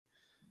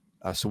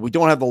So we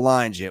don't have the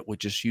lines yet. We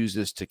just use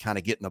this to kind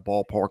of get in the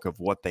ballpark of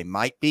what they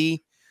might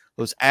be.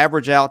 Those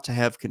average out to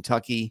have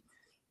Kentucky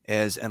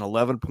as an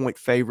 11-point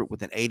favorite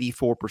with an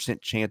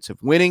 84% chance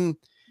of winning.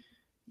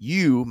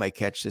 You may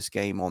catch this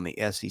game on the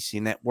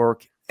SEC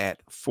Network at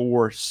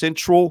 4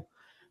 Central.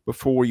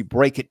 Before we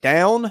break it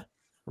down, a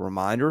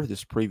reminder,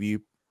 this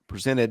preview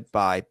presented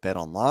by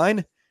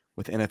BetOnline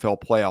with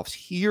NFL playoffs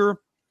here,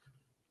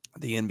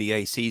 the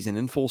NBA season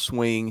in full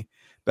swing.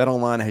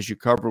 BetOnline has you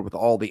covered with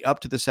all the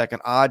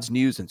up-to-the-second odds,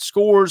 news, and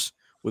scores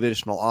with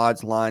additional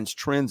odds, lines,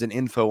 trends, and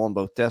info on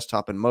both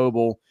desktop and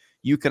mobile.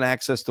 You can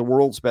access the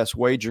world's best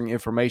wagering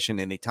information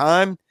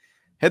anytime.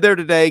 Head there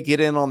today, get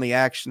in on the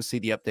action, see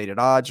the updated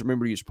odds.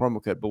 Remember to use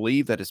promo code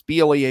BELIEVE, that is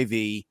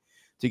BLEAV,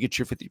 to get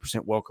your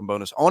 50% welcome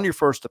bonus on your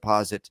first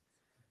deposit.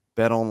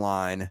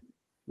 BetOnline,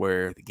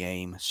 where the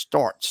game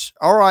starts.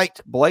 All right,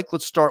 Blake,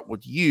 let's start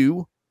with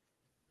you.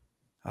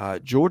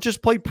 Georgia's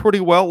played pretty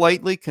well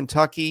lately.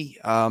 Kentucky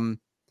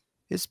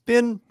has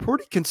been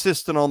pretty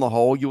consistent on the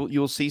whole.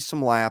 You'll see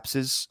some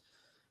lapses.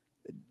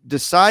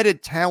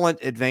 Decided talent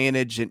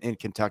advantage in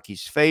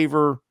Kentucky's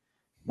favor.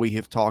 We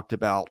have talked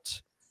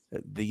about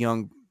the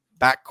young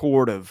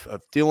backcourt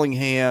of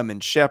Dillingham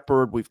and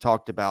Shepard. We've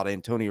talked about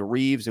Antonio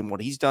Reeves and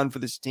what he's done for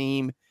this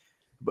team.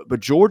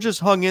 But Georgia's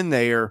hung in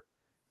there,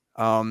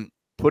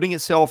 putting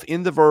itself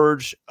in the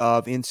verge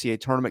of NCAA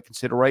tournament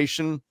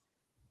consideration. In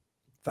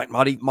fact,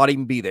 might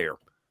even be there at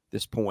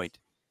this point.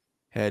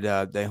 Had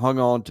they hung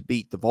on to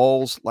beat the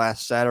Vols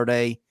last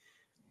Saturday.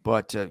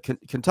 But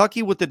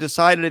Kentucky with the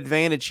decided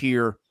advantage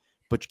here,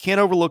 but you can't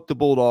overlook the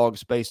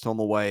Bulldogs based on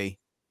the way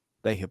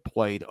they have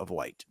played of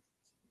late.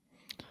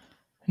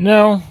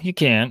 No, you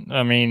can't.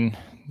 I mean,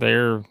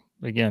 they're,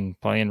 again,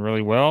 playing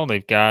really well.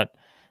 They've got,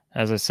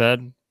 as I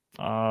said,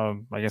 I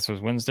guess it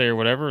was Wednesday or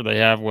whatever, they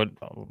have what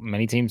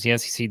many teams in the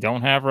SEC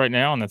don't have right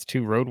now, and that's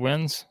 2 road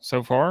wins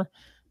so far.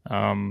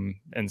 And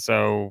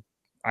so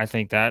I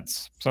think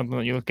that's something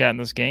that you look at in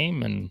this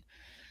game and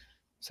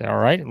say, all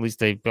right, at least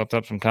they've built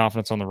up some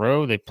confidence on the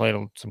road. They've played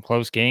some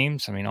close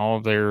games. I mean,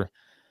 all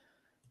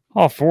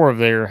 4 of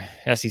their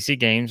SEC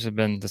games have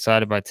been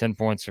decided by 10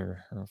 points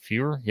or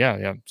fewer.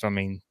 Yeah. So, I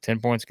mean, 10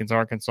 points against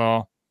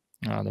Arkansas.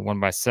 They won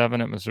by 7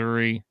 at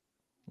Missouri,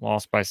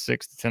 lost by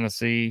 6 to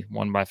Tennessee,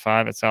 won by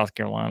 5 at South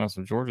Carolina.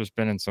 So Georgia's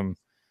been in some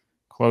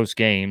close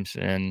games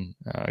and,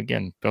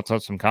 again, built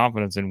up some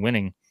confidence in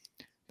winning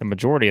the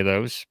majority of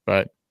those.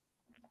 But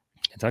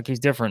Kentucky's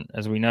different,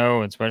 as we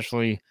know,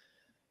 especially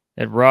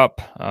at Rupp.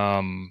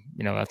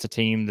 That's a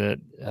team that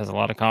has a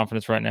lot of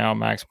confidence right now.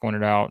 Max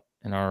pointed out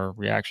in our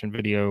reaction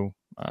video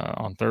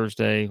on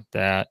Thursday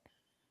that,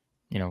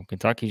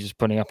 Kentucky's just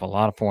putting up a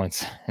lot of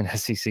points in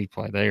SEC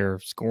play. They are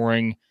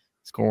scoring,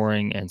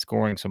 and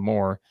scoring some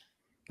more.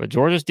 But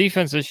Georgia's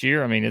defense this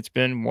year, I mean, it's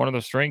been one of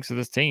the strengths of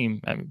this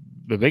team. I mean,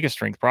 the biggest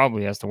strength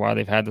probably as to why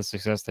they've had the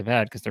success they've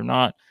had, because they're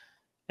not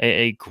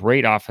a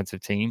great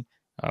offensive team,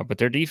 but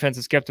their defense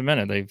has kept them in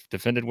it. They've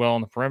defended well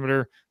on the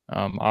perimeter.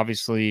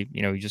 Obviously,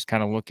 you just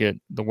kind of look at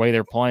the way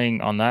they're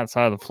playing on that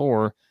side of the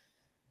floor.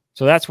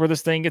 So that's where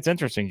this thing gets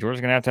interesting.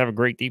 Georgia's going to have a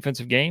great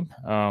defensive game.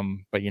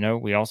 But,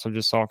 we also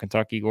just saw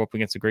Kentucky go up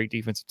against a great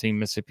defensive team,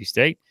 Mississippi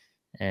State,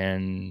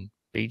 and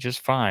be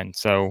just fine.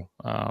 So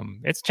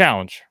it's a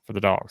challenge for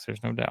the Dogs.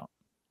 There's no doubt.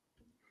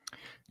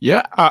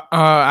 Yeah,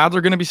 odds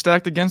are going to be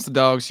stacked against the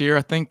Dogs here.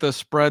 I think the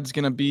spread's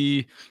going to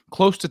be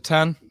close to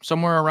 10,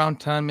 somewhere around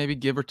 10, maybe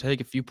give or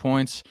take a few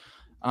points.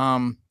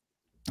 And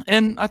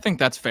I think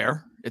that's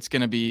fair. It's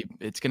going to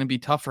be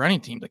tough for any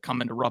team to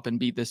come into Rupp and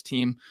beat this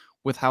team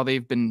with how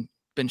they've been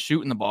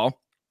shooting the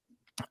ball.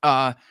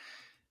 The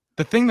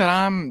thing that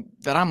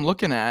I'm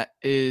looking at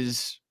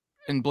is,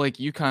 and Blake,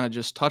 you kind of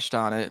just touched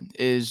on it,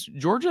 is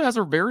Georgia has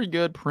a very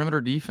good perimeter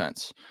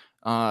defense.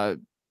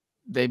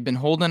 They've been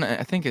holding,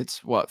 I think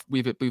it's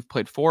we've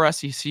played 4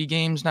 SEC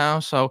games now,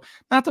 so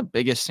not the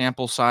biggest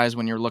sample size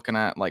when you're looking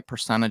at like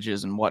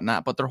percentages and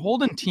whatnot, but they're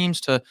holding teams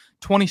to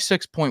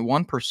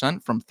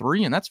 26.1% from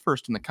 3, and that's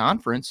first in the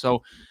conference.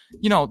 So,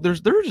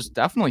 there's just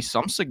definitely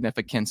some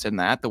significance in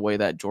that, the way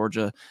that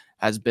Georgia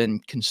has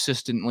been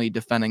consistently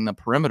defending the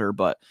perimeter,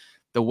 but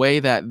the way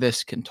that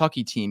this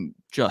Kentucky team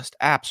just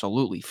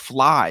absolutely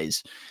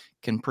flies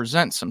can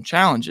present some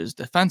challenges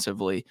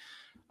defensively.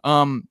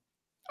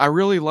 I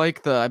really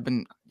like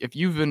if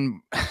you've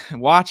been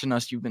watching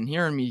us, you've been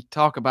hearing me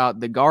talk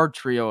about the guard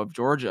trio of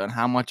Georgia and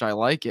how much I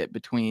like it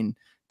between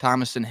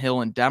Thomason,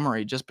 Hill, and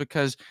Demery, just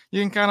because you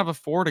can kind of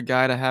afford a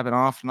guy to have an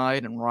off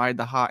night and ride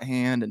the hot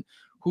hand, and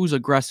who's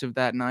aggressive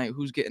that night,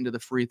 who's getting to the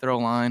free throw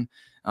line.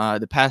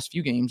 The past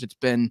few games, it's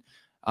been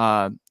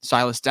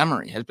Silas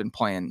Demery has been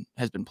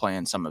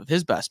playing some of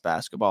his best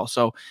basketball.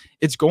 So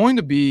it's going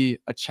to be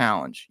a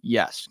challenge.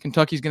 Yes.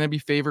 Kentucky's going to be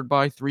favored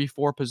by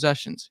 3-4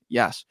 possessions.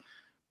 Yes.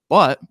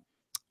 But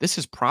this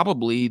is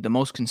probably the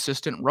most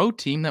consistent road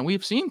team that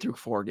we've seen through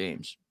 4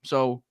 games.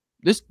 So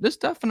this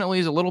definitely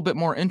is a little bit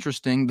more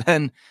interesting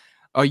than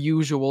a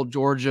usual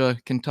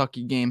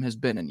Georgia-Kentucky game has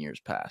been in years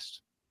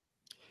past.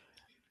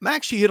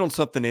 Max, you hit on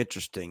something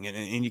interesting,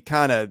 and you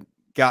kind of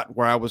got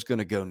where I was going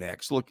to go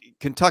next. Look,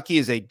 Kentucky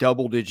is a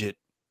double-digit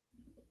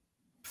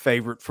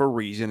favorite for a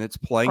reason. It's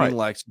playing in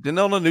Lexington.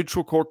 On a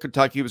neutral court,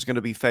 Kentucky was going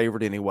to be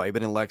favored anyway,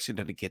 but in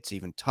Lexington, it gets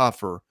even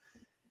tougher.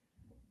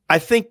 I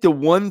think the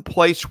one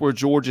place where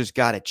Georgia's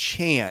got a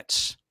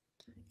chance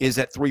is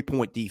that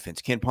three-point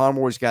defense. Ken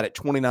Pomeroy's got it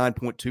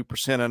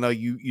 29.2%. I know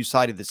you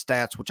cited the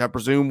stats, which I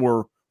presume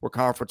were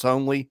conference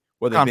only,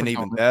 where they've been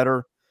even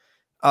better.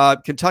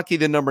 Kentucky,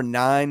 the number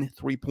 9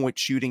 three-point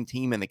shooting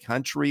team in the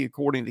country,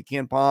 according to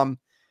Ken Pom.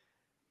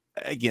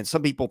 Again,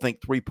 some people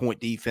think three-point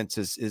defense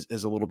is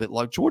a little bit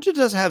low. Georgia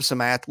does have some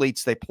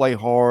athletes. They play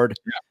hard.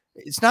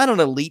 Yeah. It's not an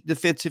elite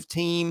defensive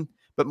team,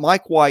 but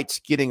Mike White's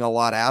getting a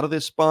lot out of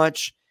this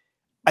bunch.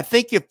 I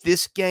think if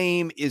this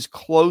game is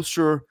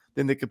closer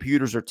than the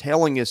computers are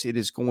telling us it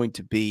is going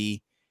to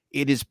be,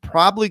 it is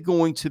probably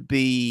going to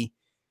be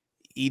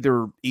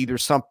either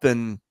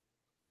something,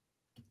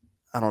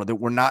 I don't know, that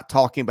we're not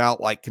talking about,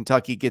 like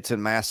Kentucky gets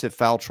in massive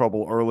foul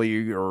trouble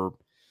early or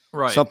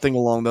something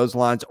along those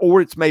lines,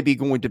 or it's maybe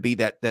going to be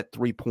that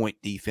three-point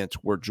defense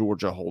where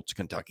Georgia holds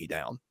Kentucky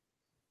down.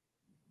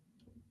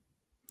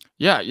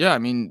 Yeah. I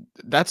mean,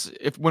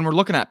 when we're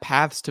looking at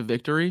paths to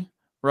victory,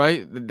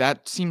 right?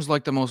 That seems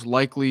like the most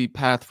likely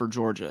path for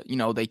Georgia. You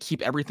know, they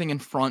keep everything in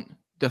front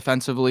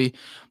defensively,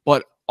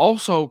 but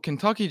also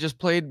Kentucky just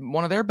played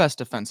one of their best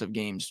defensive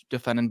games,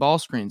 defending ball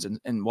screens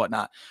and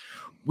whatnot.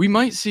 We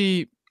might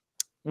see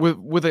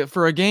with it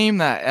for a game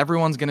that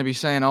everyone's going to be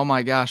saying, oh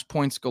my gosh,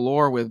 points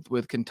galore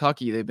with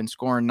Kentucky. They've been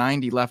scoring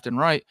 90 left and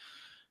right.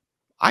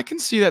 I can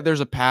see that there's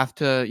a path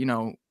to, you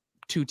know,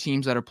 two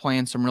teams that are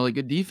playing some really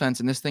good defense,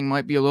 and this thing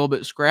might be a little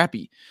bit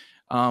scrappy.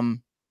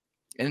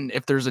 And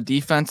if there's a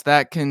defense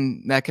that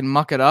can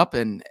muck it up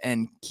and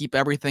keep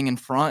everything in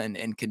front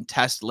and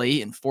contest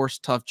late and force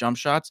tough jump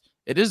shots,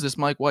 it is this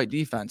Mike White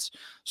defense.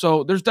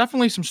 So there's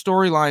definitely some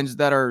storylines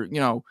that are, you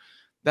know,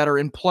 that are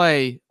in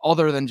play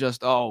other than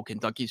just, oh,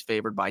 Kentucky's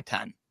favored by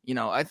 10. You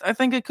know, I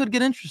think it could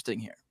get interesting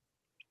here.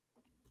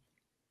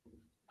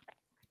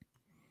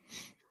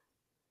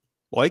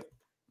 Blake?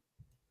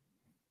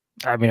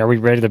 I mean, are we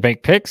ready to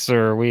make picks,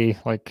 or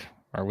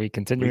are we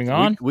continuing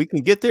on? We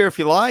can get there if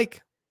you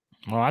like.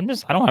 Well, I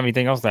don't have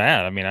anything else to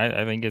add. I mean,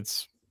 I think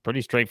it's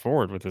pretty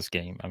straightforward with this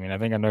game. I mean, I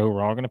think I know who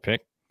we're all going to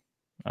pick.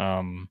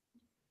 So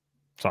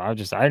I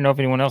didn't know if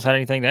anyone else had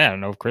anything to add. I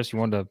don't know if Chris, you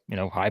wanted to, you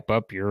know, hype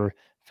up your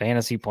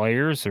fantasy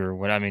players or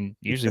what. I mean,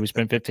 usually we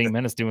spend 15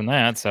 minutes doing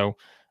that. So,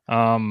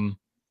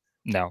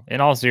 no,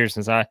 in all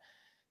seriousness,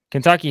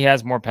 Kentucky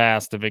has more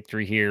paths to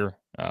victory here.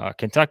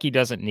 Kentucky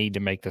doesn't need to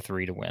make the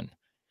 3 to win.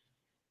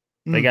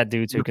 They got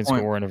dudes who can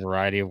score in a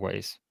variety of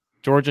ways.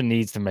 Georgia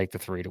needs to make the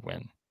 3 to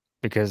win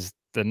because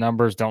the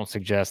numbers don't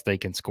suggest they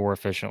can score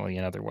efficiently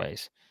in other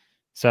ways.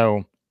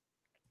 So,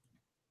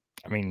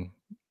 I mean,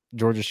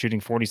 Georgia's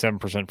shooting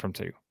 47% from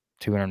 2,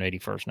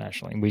 281st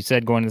nationally. And we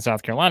said going to the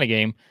South Carolina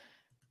game,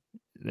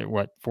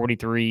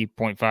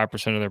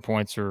 43.5% of their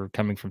points are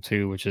coming from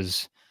 2, which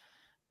is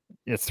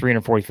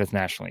 345th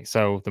nationally.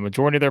 So the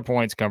majority of their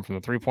points come from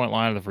the 3-point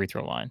line or the free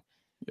throw line.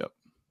 Yep.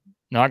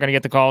 Not going to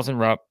get the calls in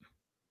Rupp.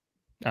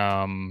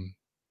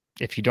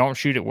 If you don't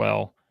shoot it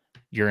well,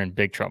 you're in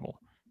big trouble.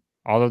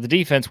 Although the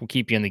defense will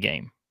keep you in the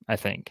game, I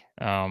think.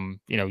 You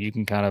know, you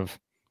can kind of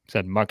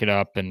muck it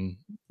up and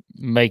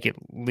make it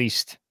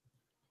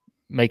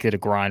a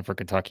grind for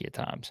Kentucky at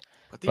times.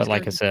 But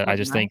like I said, I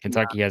just think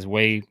Kentucky has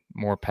way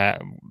more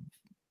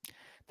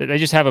they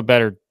just have a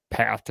better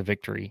path to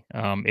victory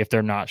if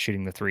they're not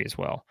shooting the 3 as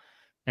well.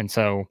 And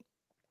so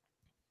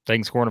they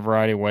can score in a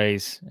variety of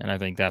ways, and I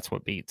think that's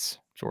what beats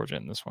Georgia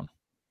in this one.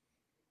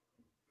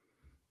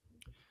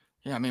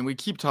 Yeah, I mean, we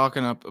keep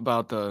talking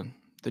about the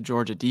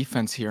Georgia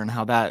defense here and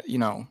how that, you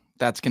know,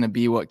 that's going to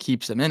be what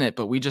keeps them in it.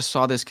 But we just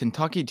saw this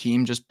Kentucky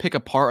team just pick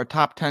apart a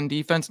top 10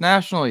 defense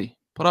nationally,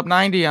 put up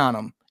 90 on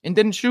them, and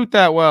didn't shoot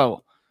that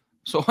well.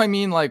 So, I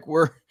mean, like,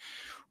 we're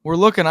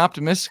looking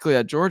optimistically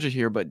at Georgia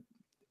here, but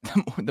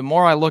the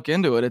more I look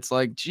into it, it's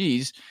like,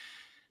 geez,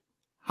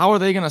 how are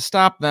they going to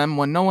stop them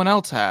when no one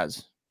else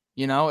has?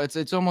 You know,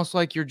 it's almost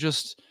like you're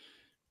just,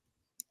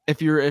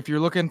 if you're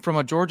looking from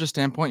a Georgia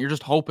standpoint, you're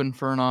just hoping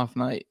for an off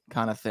night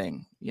kind of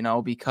thing, you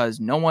know, because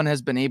no one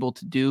has been able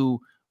to do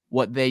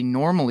what they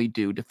normally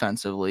do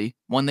defensively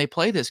when they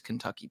play this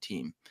Kentucky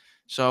team.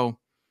 So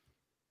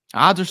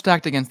odds are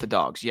stacked against the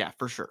Dogs. Yeah,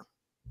 for sure.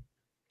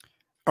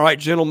 All right,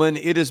 gentlemen,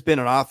 it has been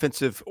an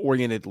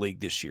offensive-oriented league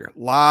this year.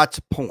 Lots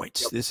of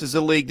points. Yep. This is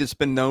a league that's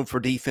been known for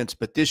defense,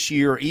 but this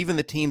year, even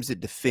the teams that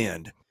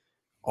defend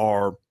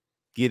are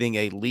getting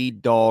a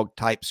lead dog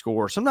type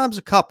score, sometimes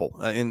a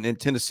couple, in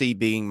Tennessee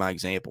being my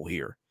example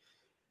here.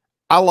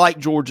 I like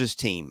Georgia's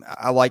team.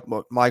 I like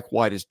what Mike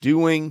White is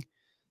doing.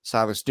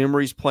 Silas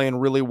Demery's playing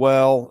really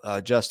well.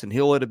 Justin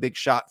Hill had a big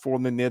shot for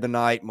them the other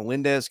night.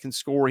 Melendez can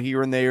score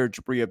here and there.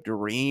 Jabri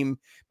Abdur-Rahim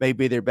may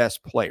be their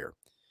best player.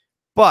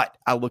 But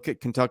I look at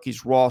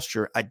Kentucky's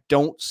roster. I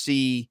don't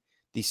see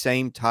the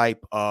same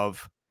type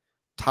of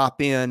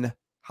top-end,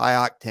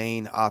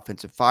 high-octane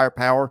offensive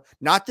firepower.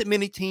 Not that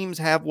many teams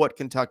have what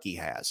Kentucky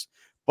has,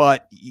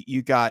 But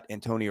you got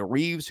Antonio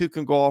Reeves, who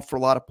can go off for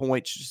a lot of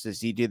points, just as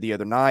he did the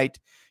other night.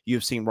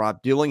 You've seen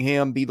Rob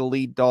Dillingham be the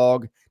lead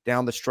dog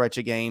down the stretch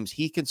of games.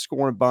 He can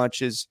score in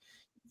bunches.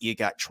 You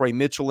got Trey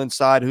Mitchell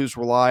inside, who's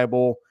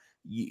reliable.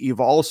 You've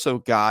also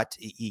got,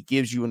 he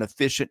gives you an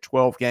efficient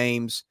 12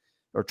 games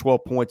or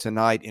 12 points a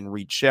night in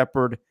Reed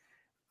Shepherd.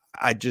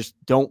 I just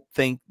don't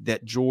think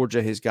that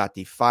Georgia has got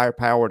the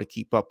firepower to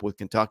keep up with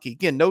Kentucky.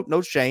 Again,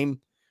 no shame,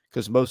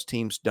 because most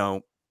teams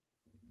don't,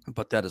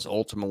 but that is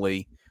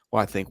ultimately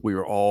why I think we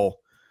are all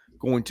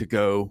going to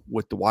go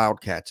with the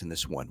Wildcats in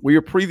this one. We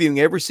are previewing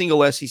every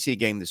single SEC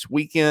game this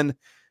weekend.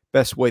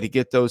 Best way to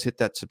get those, hit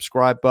that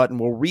subscribe button.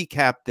 We'll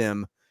recap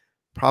them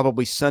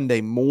probably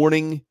Sunday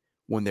morning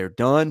when they're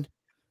done.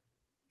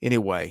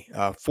 Anyway,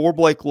 for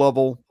Blake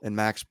Lovell and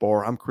Max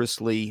Barr, I'm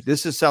Chris Lee.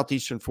 This is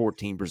Southeastern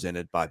 14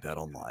 presented by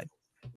BetOnline.